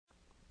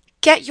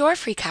Get your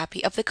free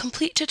copy of the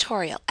complete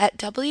tutorial at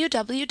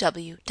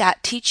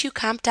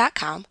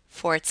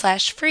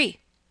www.teachucomp.com/free.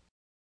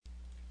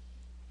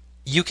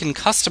 You can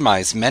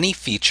customize many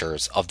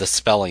features of the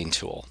spelling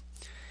tool.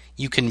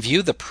 You can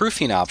view the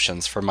proofing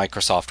options for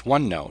Microsoft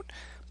OneNote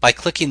by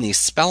clicking the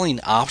Spelling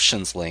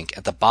Options link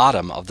at the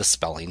bottom of the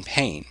spelling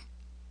pane.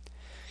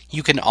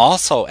 You can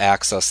also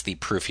access the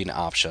proofing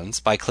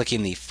options by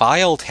clicking the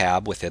File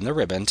tab within the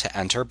ribbon to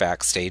enter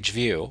Backstage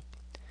View,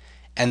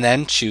 and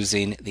then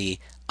choosing the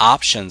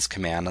Options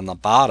command on the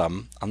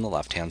bottom on the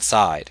left-hand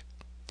side.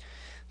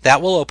 That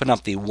will open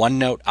up the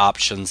OneNote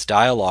Options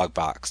dialog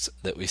box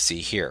that we see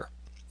here.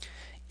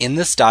 In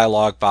this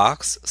dialog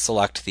box,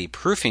 select the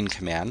Proofing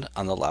command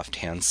on the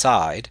left-hand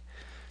side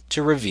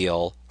to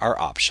reveal our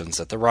options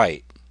at the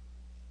right.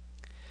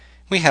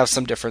 We have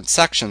some different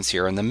sections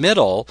here. In the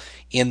middle,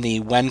 in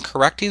the When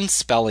Correcting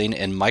Spelling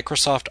in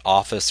Microsoft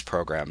Office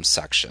Programs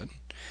section,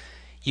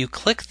 you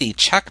click the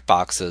check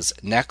boxes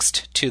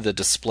next to the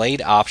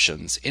displayed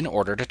options in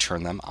order to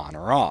turn them on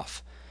or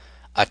off.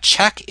 A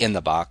check in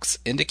the box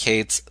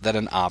indicates that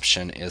an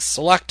option is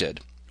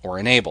selected or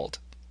enabled.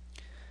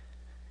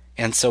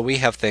 And so we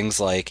have things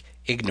like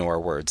ignore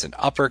words in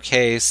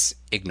uppercase,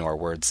 ignore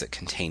words that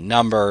contain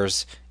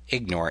numbers,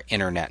 ignore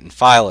internet and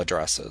file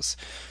addresses.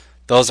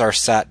 Those are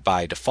set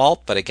by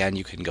default, but again,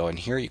 you can go in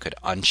here, you could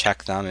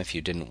uncheck them if you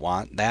didn't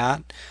want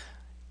that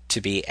to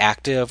be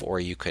active,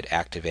 or you could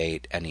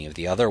activate any of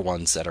the other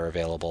ones that are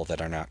available that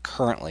are not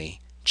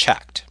currently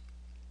checked.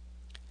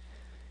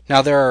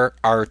 Now there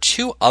are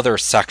two other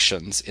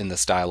sections in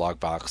this dialog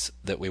box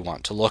that we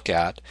want to look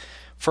at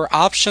for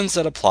options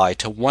that apply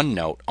to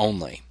OneNote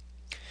only.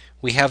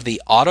 We have the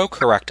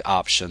Autocorrect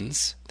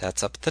Options,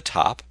 that's up at the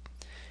top,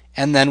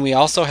 and then we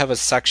also have a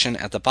section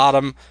at the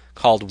bottom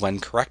called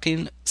When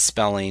Correcting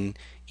Spelling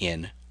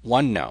in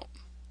OneNote.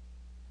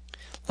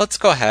 Let's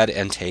go ahead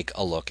and take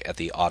a look at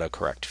the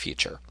autocorrect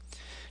feature.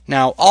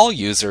 Now, all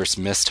users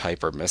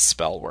mistype or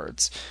misspell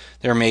words.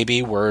 There may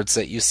be words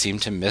that you seem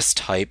to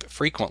mistype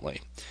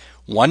frequently.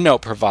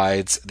 OneNote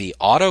provides the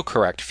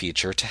autocorrect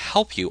feature to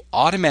help you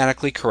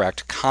automatically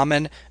correct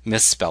common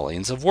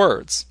misspellings of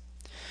words.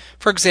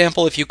 For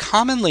example, if you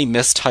commonly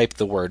mistype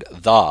the word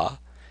the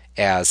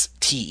as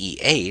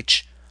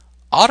TEH,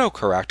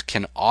 Autocorrect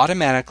can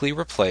automatically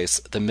replace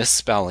the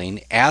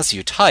misspelling as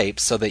you type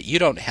so that you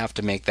don't have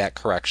to make that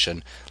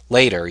correction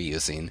later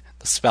using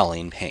the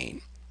spelling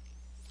pane.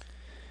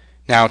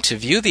 Now, to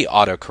view the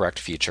autocorrect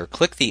feature,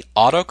 click the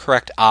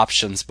Autocorrect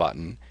Options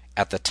button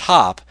at the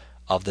top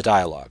of the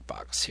dialog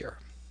box here.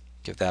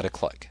 Give that a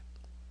click.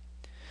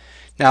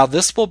 Now,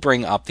 this will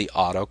bring up the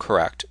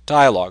Autocorrect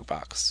dialog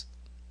box.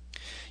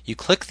 You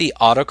click the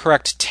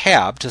Autocorrect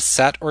tab to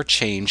set or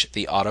change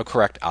the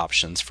autocorrect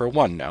options for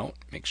OneNote.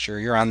 Make sure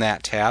you're on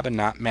that tab and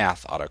not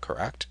Math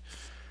Autocorrect.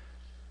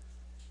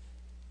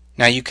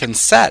 Now you can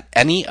set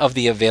any of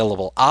the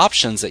available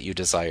options that you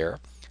desire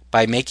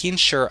by making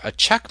sure a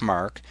check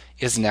mark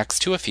is next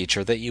to a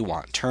feature that you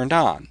want turned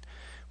on.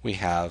 We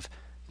have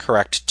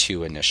correct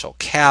to initial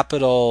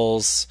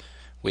capitals,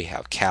 we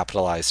have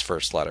capitalized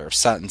first letter of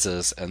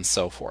sentences, and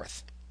so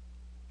forth.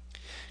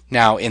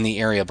 Now in the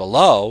area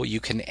below, you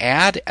can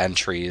add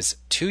entries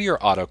to your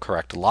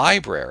autocorrect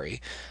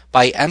library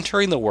by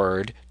entering the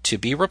word to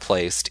be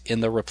replaced in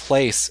the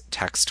Replace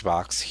text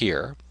box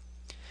here,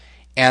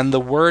 and the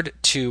word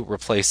to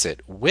replace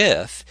it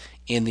with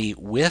in the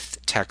With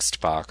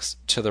text box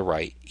to the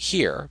right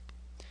here.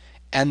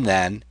 And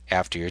then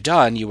after you're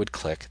done, you would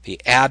click the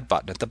Add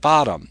button at the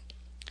bottom.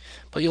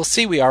 But you'll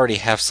see we already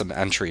have some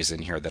entries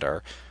in here that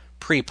are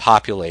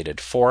pre-populated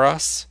for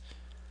us,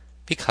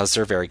 because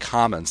they're very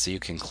common. So you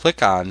can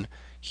click on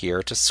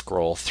here to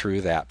scroll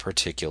through that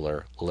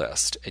particular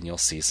list, and you'll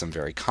see some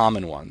very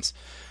common ones.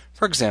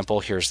 For example,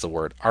 here's the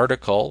word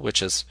article,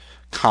 which is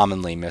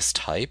commonly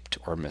mistyped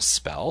or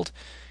misspelled,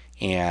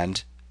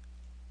 and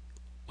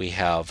we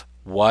have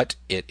what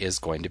it is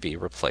going to be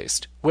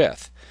replaced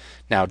with.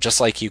 Now, just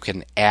like you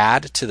can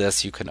add to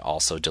this, you can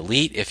also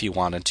delete if you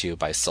wanted to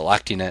by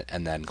selecting it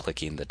and then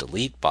clicking the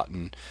delete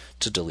button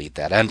to delete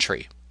that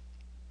entry.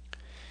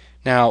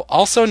 Now,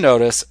 also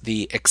notice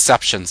the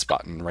Exceptions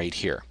button right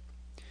here.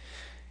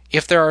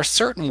 If there are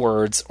certain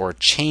words or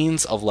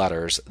chains of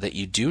letters that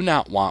you do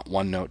not want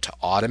OneNote to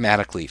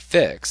automatically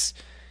fix,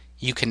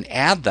 you can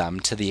add them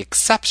to the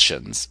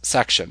Exceptions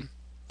section.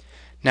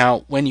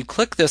 Now, when you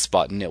click this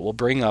button, it will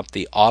bring up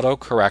the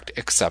Autocorrect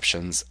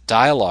Exceptions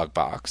dialog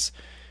box,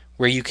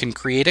 where you can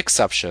create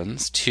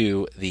exceptions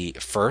to the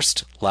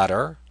first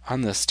letter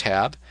on this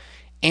tab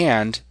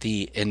and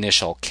the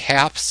initial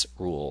caps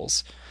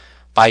rules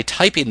by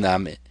typing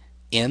them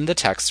in the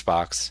text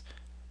box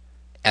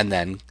and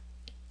then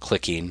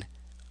clicking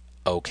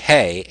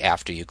OK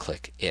after you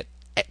click it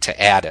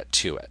to add it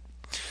to it.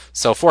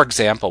 So for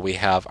example, we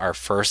have our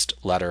first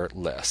letter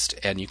list,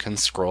 and you can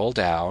scroll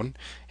down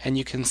and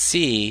you can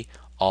see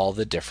all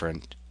the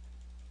different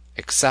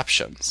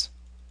exceptions.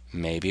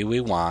 Maybe we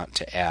want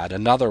to add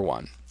another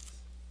one.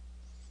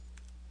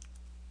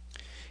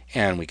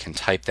 And we can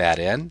type that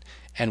in,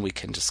 and we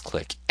can just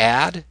click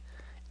Add,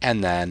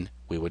 and then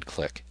we would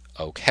click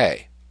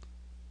OK.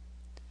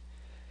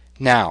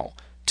 Now,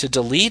 to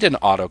delete an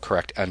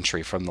autocorrect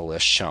entry from the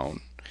list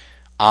shown,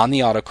 on the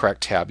Autocorrect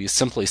tab, you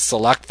simply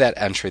select that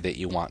entry that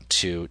you want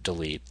to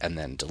delete and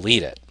then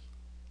delete it.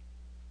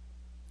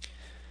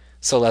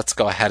 So let's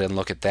go ahead and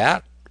look at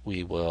that.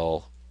 We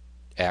will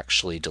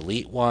actually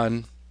delete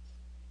one,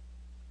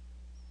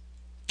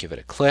 give it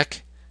a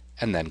click,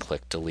 and then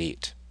click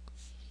Delete.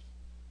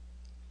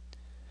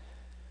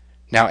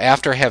 Now,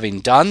 after having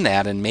done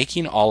that and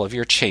making all of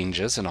your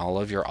changes and all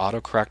of your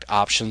autocorrect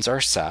options are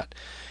set,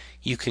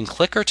 you can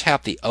click or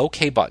tap the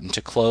OK button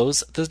to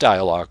close the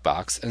dialog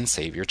box and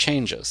save your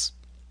changes.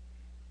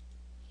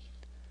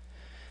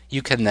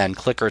 You can then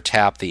click or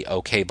tap the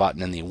OK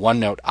button in the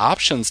OneNote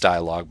Options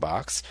dialog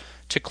box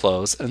to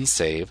close and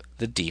save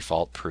the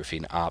default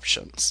proofing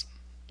options.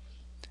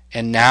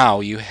 And now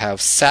you have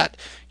set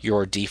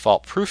your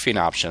default proofing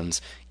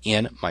options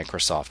in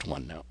Microsoft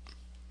OneNote.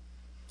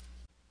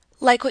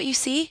 Like what you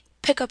see?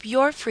 Pick up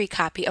your free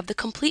copy of the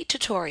complete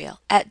tutorial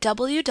at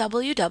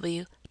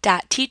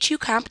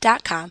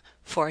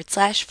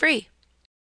www.teachucomp.com/free.